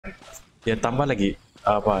Dia tambah lagi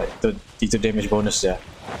apa itu damage bonus ya.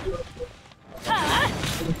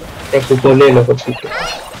 Aku boleh lah tapi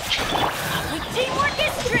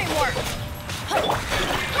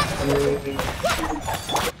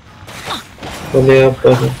boleh apa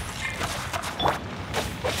nih?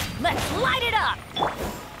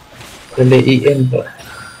 Boleh EM tak?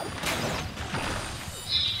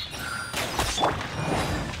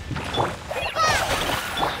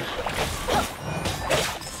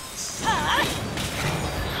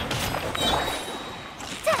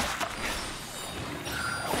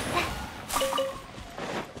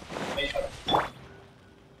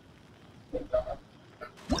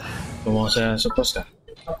 Mau saya suppose kah?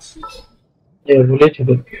 Ya boleh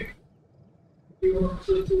coba.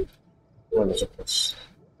 Boleh suppose.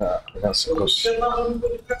 Nggak suppose.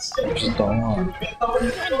 Bisa tahu.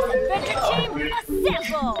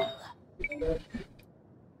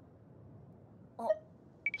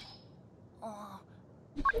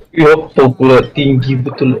 Ya pula tinggi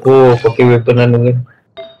betul. Oh pakai weapon anu kan.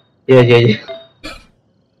 Ya.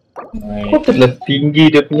 Kok terlihat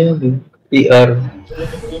tinggi dia punya tu. IR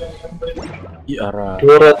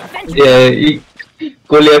 200 ya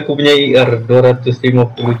kuliah aku punya IR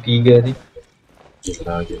 253 nih.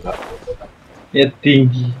 Gila. Ya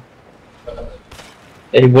tinggi.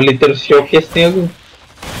 Boleh terus showcase nih aku.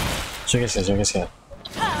 Showcase ya.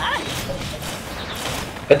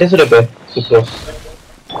 Ada sudah apa? Suppose.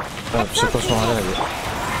 Suppose mau ada lagi.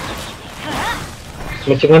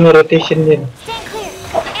 Macam mana rotation dia?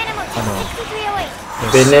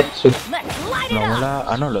 Bennett sup. Mula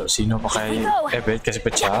lo Sino pakai bed kasih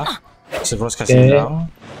pecah, Suppose kasih hilang,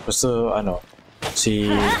 terus tu si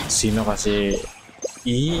Sino kasih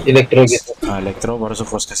elektro gitu. Elektro baru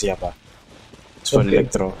Suppose kasih apa? Suppose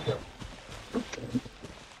elektro.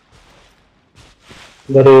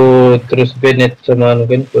 Baru terus Bennett sama anu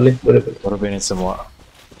kan boleh. Baru Bennett semua.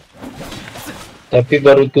 Tapi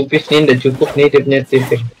baru tupis nih udah cukup nih dia punya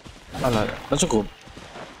TV. Alah, tak cukup.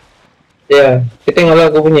 Ya, kita ngalah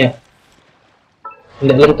aku punya.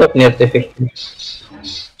 Tidak lengkap nih artefak.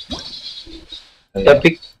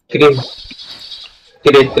 Tapi create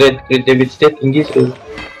damage dia tinggi tuh.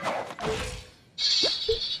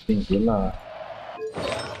 Tinggi lah.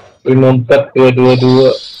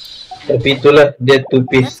 54222. Tapi itulah dia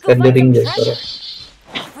tupis coloring dia sekarang.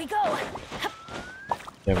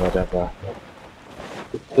 Ya apa?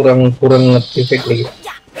 Kurang artefak lagi.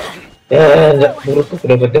 Ya, enggak buruk tuh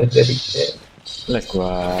dapat dari. Like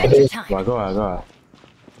gua.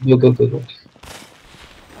 Go.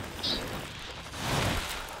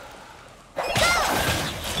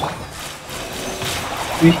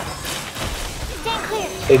 Wih.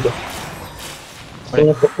 Ayo.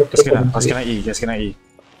 Pas kena I.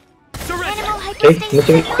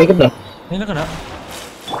 Macam kena. Ini nak kena?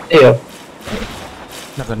 Iya.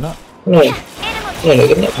 Nak kena? Nak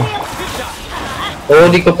kena. Oh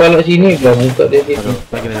di kepala sini bang, muka dia sini.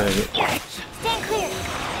 Lagi.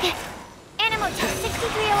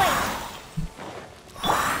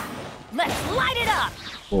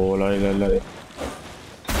 Oh lari.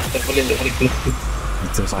 Tak boleh.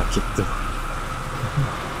 Itu sakit tuh.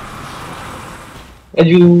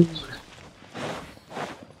 Aju.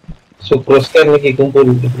 Suproskan lagi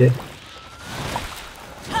kumpul dia.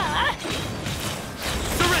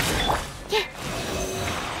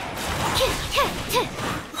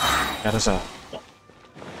 Ada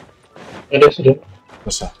sudah.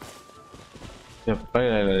 Susah. Ya,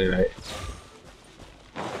 lari.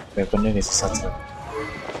 Weaponnya ini sesat.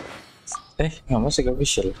 Nggak masih gak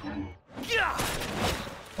official.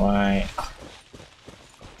 Why?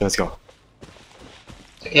 Let's go.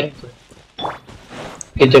 Kejap.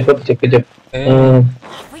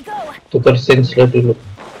 Tukar sense lah dulu.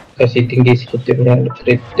 Kasih tinggi sepertinya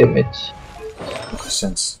crit damage. Tukar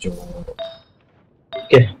sense, coba.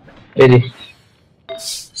 Oke, ready.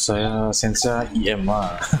 Saya sense-nya EM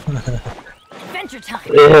lah.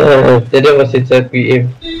 Ya, jadi masih saya PM.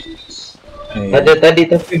 Ada tadi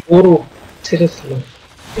tapi buruk. Serius loh.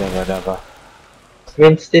 Ya nggak ada apa.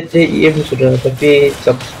 Main state dia EM sudah, tapi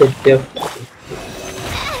substate dia.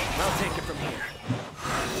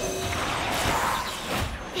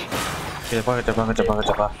 Cepat.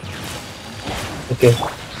 Oke.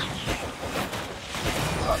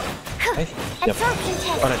 Yap.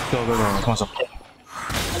 Alright, go. Masuk.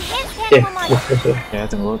 Masuk. Ya,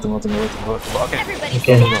 tunggu. Oke.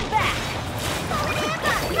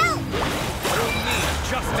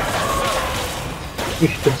 Wih,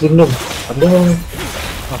 36. Ada.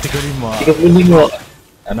 35.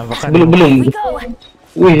 Nampak kan? Belum.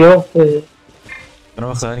 Wih, ya.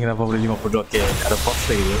 Kenapa boleh 52? Oke, ada pop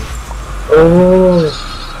lagi. Oh.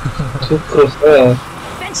 Sukros lah.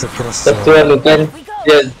 Sekros. Satu anu kan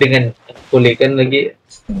dia dengan boleh kan lagi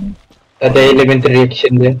ada elementary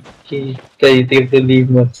reaction dia. Kita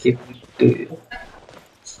 35 gitu.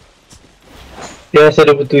 Dia rasa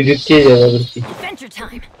dapat 7k je lah berarti.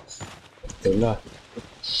 Betul lah.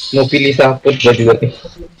 Mau pilih siapa baju ni?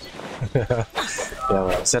 Ya,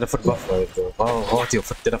 saya ada foot buff lah itu. Dia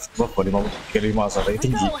ada foot buff 5 sampai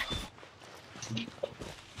tinggi.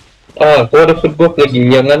 Kau ada foot buff lagi.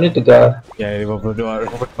 Yang anu tu kah? Ya, 52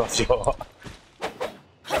 foot buff juga.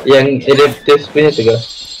 Yang adaptive punya tu kah?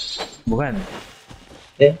 Bukan.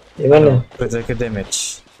 Yang mana? Critical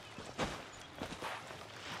damage.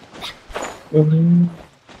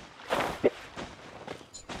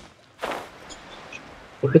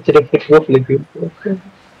 Aku tidak foot buff lagi.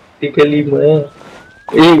 35 lah.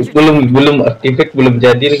 Belum activate, belum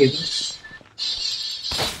jadi lagi.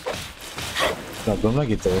 Nah, belum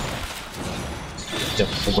lagi tuh. Jam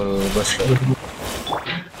pukul bus.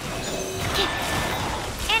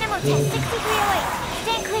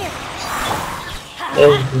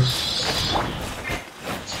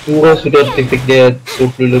 Dua sudah activate dia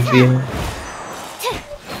 20 lebih.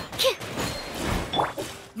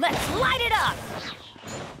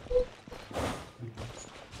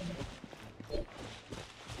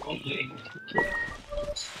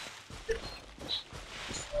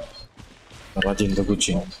 Rajin tuh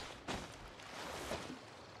kucing.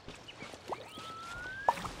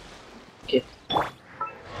 Oke.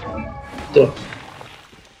 Tuh.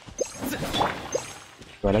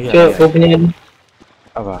 Apa lagi? Kau punya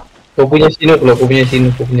apa? Kau punya sini kalau kau punya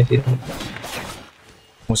sini.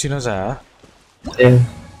 Musinoza.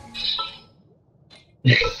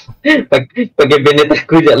 Pakai benet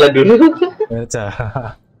aku jalan dulu. Baca.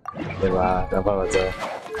 Coba, apa baca?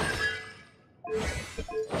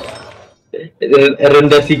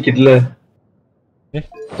 Rendah sikit lah.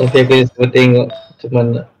 Nanti aku coba tengok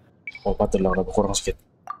cuman. Oh, patut lah, udah kurang sedikit.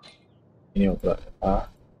 Ini apa?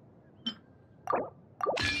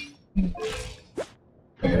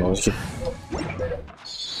 Oh, sedikit.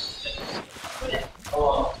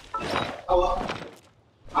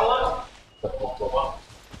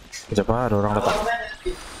 Coba ada orang datang.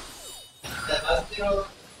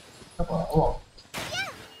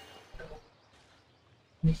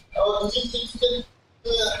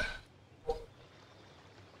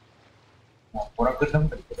 Orang kedam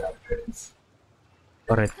tadi.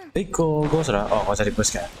 Alright, Iko, go sudah. Oh, kau cari bus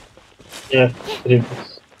kan? Ya,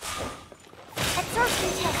 ribus.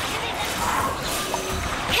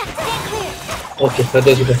 Oke,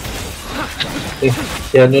 ada sudah.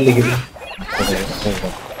 Ya, anu lagi.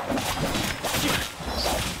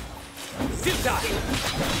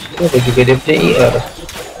 Ada juga dia punya IR.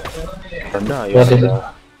 Rendah ya.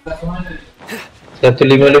 Rendah. 1.5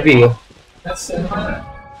 lebih ya?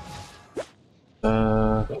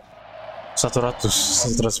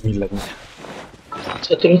 109.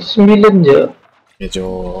 109 je. Ya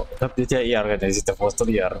Jo, tapi dia IR kan dari situ poster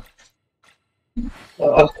IR.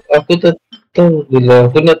 Aku tak tahu bila.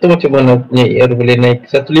 Aku nak tahu macam mana punya IR boleh naik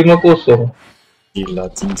 150. Gila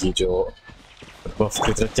tinggi Jo. Buff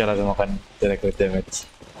crit rate lah makan direct damage.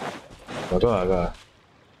 Agak.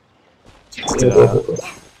 Setelah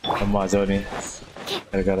lama jauh ni.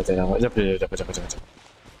 Gara-gara tidak lama. Jap.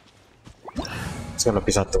 Sekarang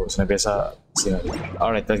lebih satu. Senang biasa.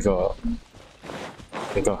 Alright, let's go.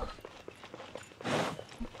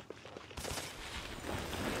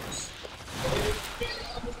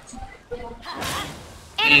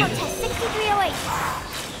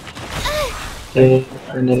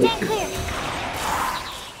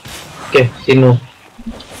 Oke, sini.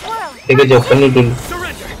 Kita jauhkan dulu.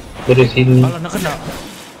 Dari sini. Alah, nak kena.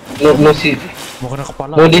 Mau si. Mau kena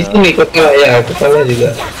kepala. Mau di sini kepala ya, kepala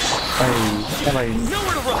juga. Yang lain.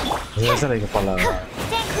 Biasa lagi kepala.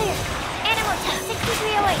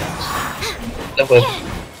 Dapat.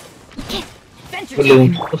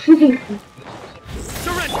 Belum.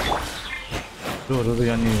 Tuh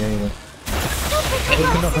yang ini.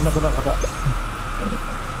 Kena.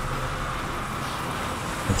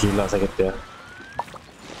 Gila sakit ya.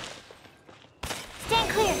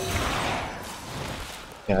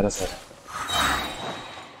 Ya ada sah.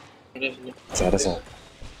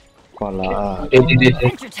 Kepala. Ready.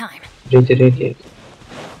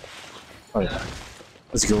 Oh ya.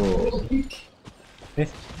 Let's go.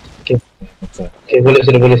 Oke, boleh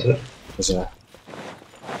sudah. Bisa.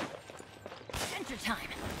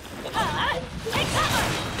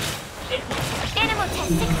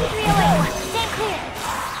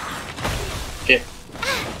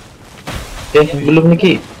 Belum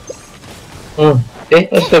lagi.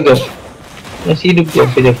 Astaga. Masih hidup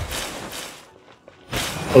je.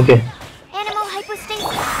 Oke. Animal hypostasis.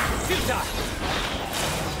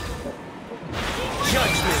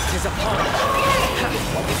 Judgment is upon you.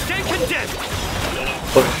 Stay condemned.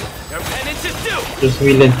 Your penance is due. Terus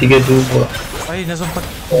 932. Ay, nasempat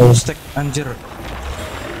Oh. stack anjir.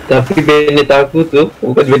 Tapi Bennett aku tuh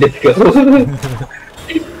bukan Bennett kau.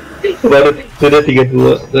 Baru sudah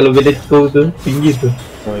 32. Kalau Bennett kau tuh tinggi tuh.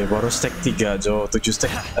 Woi, baru stack 3 Jo, 7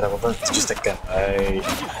 stack. Ada apa? 7 stack kan. Ay,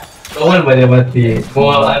 Kau kan banyak mati.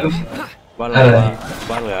 Mau anu bal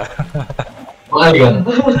ya. mahal kan?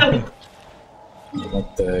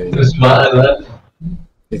 Matay. Terus mahal lah.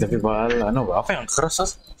 Tapi bal ano ba? Apa yang keras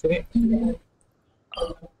as? Sini.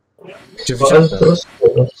 Mahal terus.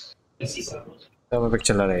 Apa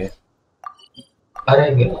picture lah ya? Ada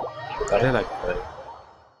enggak? Ada lagi.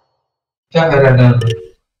 Cara ada.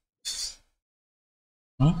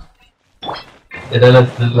 Adalah.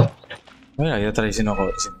 Oh ya, ya try sino ko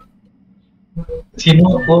sini.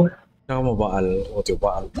 Sino ako? Kamu mau baal, mau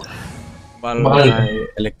coba baal. Baal Baal. pakai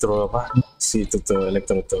elektro apa? Si itu tuh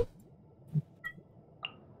elektro tuh.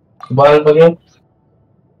 Mahal pa yun?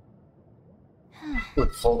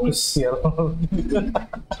 Fokus ya.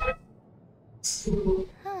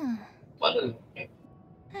 Mahal.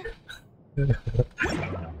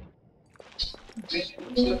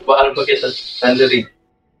 Mahal pa kita. Thundering.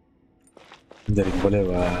 Thundering boleh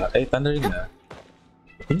ba? Thundering na.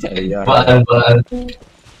 Hindi ya. Mahal.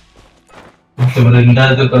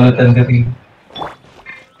 Sebenarnya tuh kalau Thundering.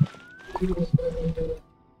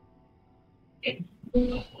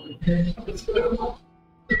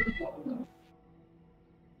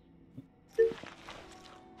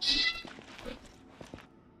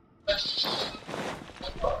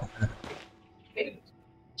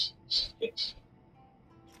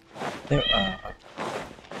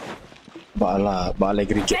 Baala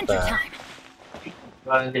gerigit Adventure na. time.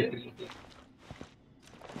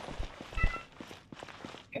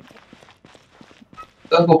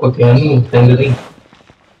 Aku pakai anu Thundering.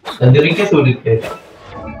 Thundering kan sulit ya.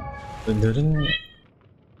 Thundering,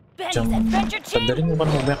 Benny's Adventure Team. Thundering bukan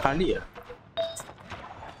banyak kali ya?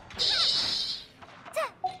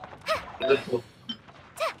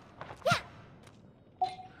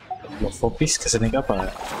 Mau fokus kesini apa?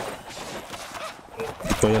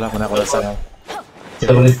 Ito yun lang muna ako sa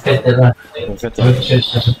Sulit kan lah. Perfect ya.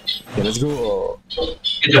 Okay, let's go.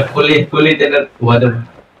 Kejap kulit dan waduh.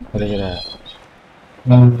 Ada kira.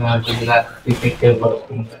 Jelas tipikal baru.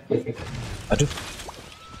 Aduh.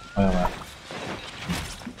 Mana?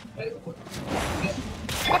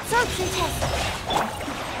 Absorption test.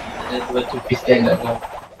 Ada dua cupis yang enggak mau.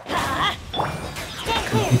 Stand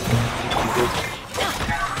clear.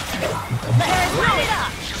 Light it up.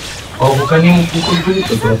 Oh bukan yang pukul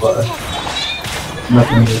itu berapa?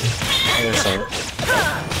 Makin dulu. Ayo saya.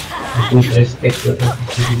 Itu respect tuh.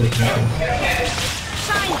 Shine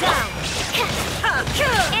down.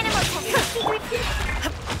 Animal test. Secret.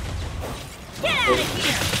 Get out of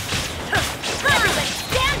here. Everybody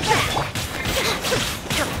stand back.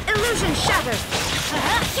 Illusion shattered.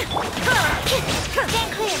 Stand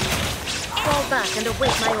clear. Fall back and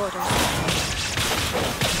await my orders.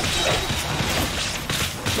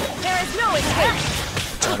 There is no escape.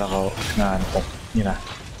 Sana ko ngantok. Yun na.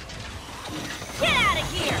 Get out of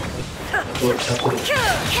here.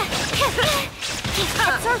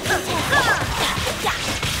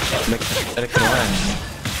 Elektroan.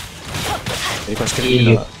 Jadi pas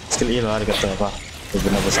skill ilo ada kata apa?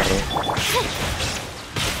 Benar besar lo.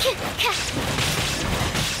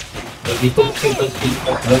 Tapi itu mungkin pasti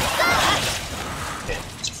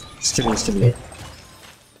Skill.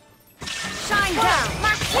 Shine down.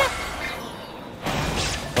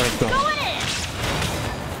 Oh itu. Going in.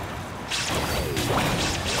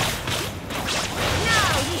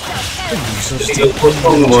 Now you shall perish. tiga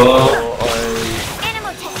kosong wah.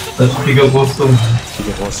 Animal test. Terus 3-0.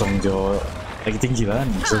 3-0 Jo. Lagi tinggi kan?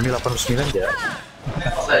 Zumi 89 aja.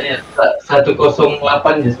 Saya 108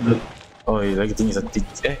 ya sebelum. Oh iya lagi tinggi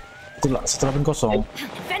itu lah 180.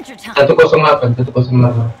 Adventure time. 108.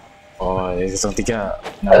 Oh ya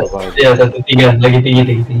 103 nggak apa-apa. Ya 13 lagi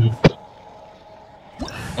tinggi.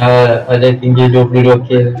 Ada tinggi 22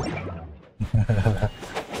 kill.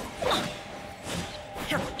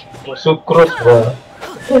 Musuh cross wah.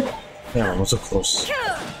 Ya musuh cross.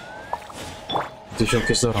 Itu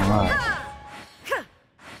showcase orang lah.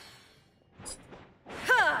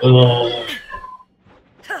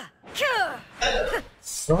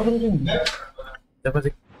 Dapat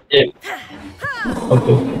sih. Ya.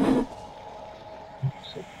 Oke.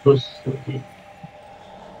 Terus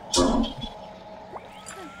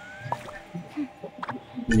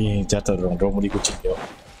Ini jatuh dong, mau dikucing yo.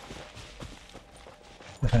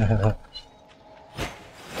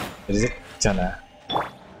 Jadi sana.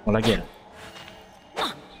 Mau lagi ya?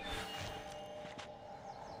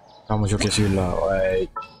 Kamu showcase Yula, wait.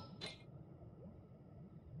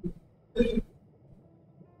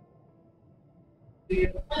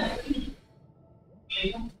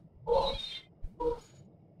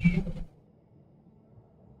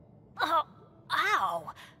 Oh, ow!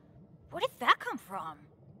 Where did that come from?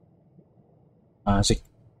 Asik.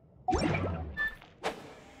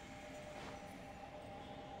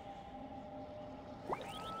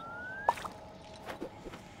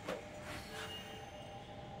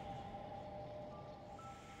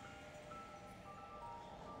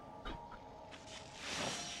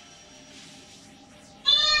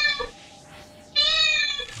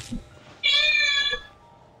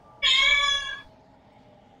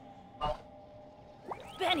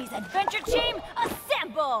 Benny's Adventure Team,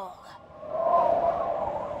 assemble!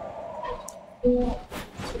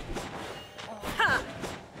 Ha!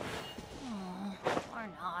 Or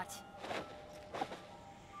not.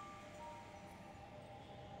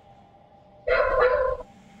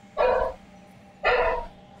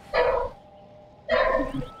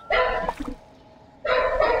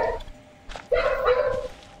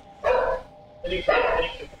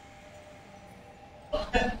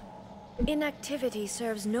 Inactivity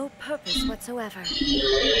serves no purpose whatsoever.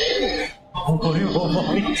 Oh,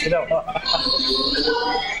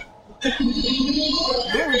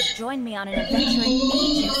 No one's joined me on an adventure in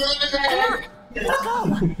ages.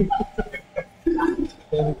 Come on, let's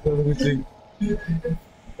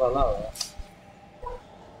go!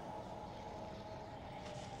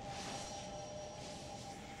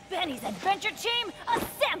 Benny's Adventure Team,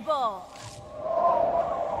 assemble!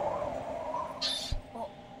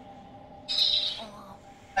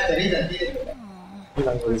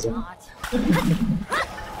 Not.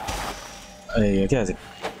 Oke asik.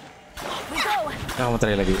 We go! Kamu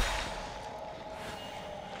try lagi.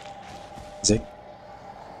 Asik.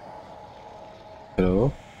 Halo.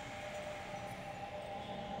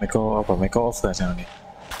 Meko apa? Meko off kan sekarang nih?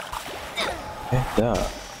 Dah.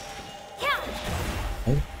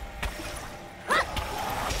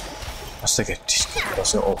 Astaga,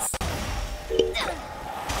 disco off.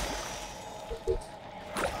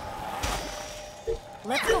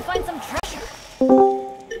 Let's go find some treasure.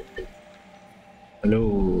 Halo.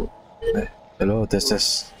 Halo, tes.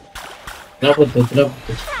 Kenapa tuh?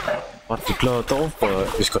 Mati lo tau apa?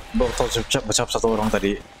 Discord baru tau macam satu orang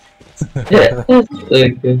tadi. Ya,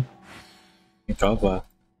 astaga. Ini apa?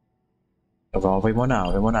 Apa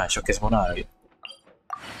Mona? Showcase Mona lagi.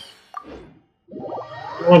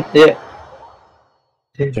 What ya?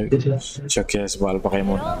 Showcase bal pakai It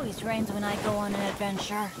Mona. always rains when I go on an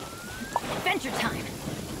adventure. Adventure time.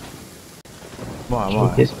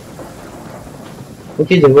 Mau. Oke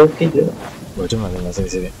aja. Gua cuma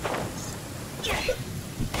sini.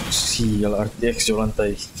 Sial RTX jual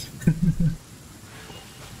lantai.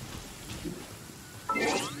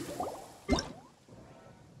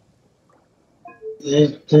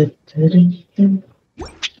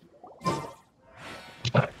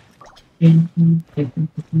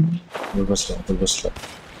 Bebas lah.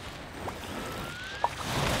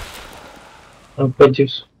 Apa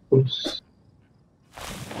jus?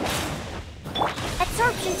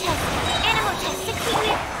 Absorption test. Animal test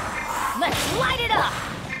 60. Let's light it up.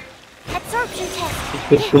 Absorption test.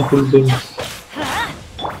 Ikut kumpul dong.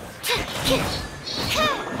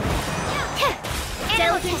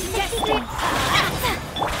 Animal test 60.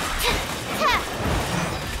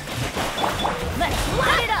 Let's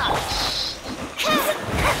light it up.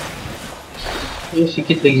 Ya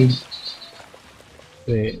sedikit lagi.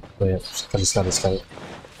 Banyak sekali.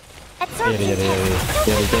 Absorption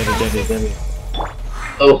test. Jadi.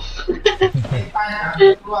 Oh.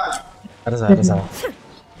 Ada salah.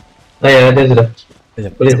 Ada sudah.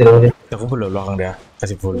 Boleh. Aku belum belakang dia,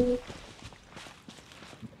 kasih full.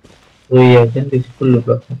 Oh iya kan di 10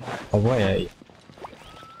 belakang. Apa ya?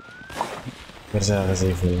 Bisa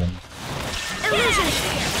kasih full kan. Illusion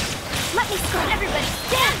sphere. Let me score. Everybody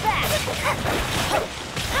stand back.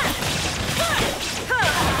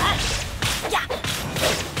 Yeah.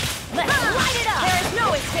 Let's light it up. There is no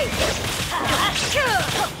escape.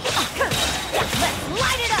 Let's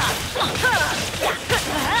light it up.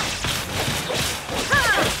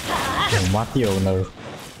 Mati ya benar.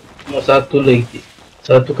 Cuma satu lagi.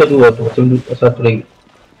 Satu kedua tuh. Satu lagi.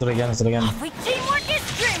 Satu lagi. Teamwork is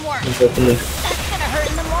dreamwork. Satu lagi. That's gonna hurt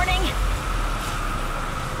in the morning.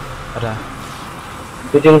 Ada.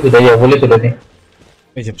 Kucing sudah ya, boleh sudah nih.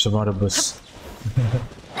 Jep semua rebus.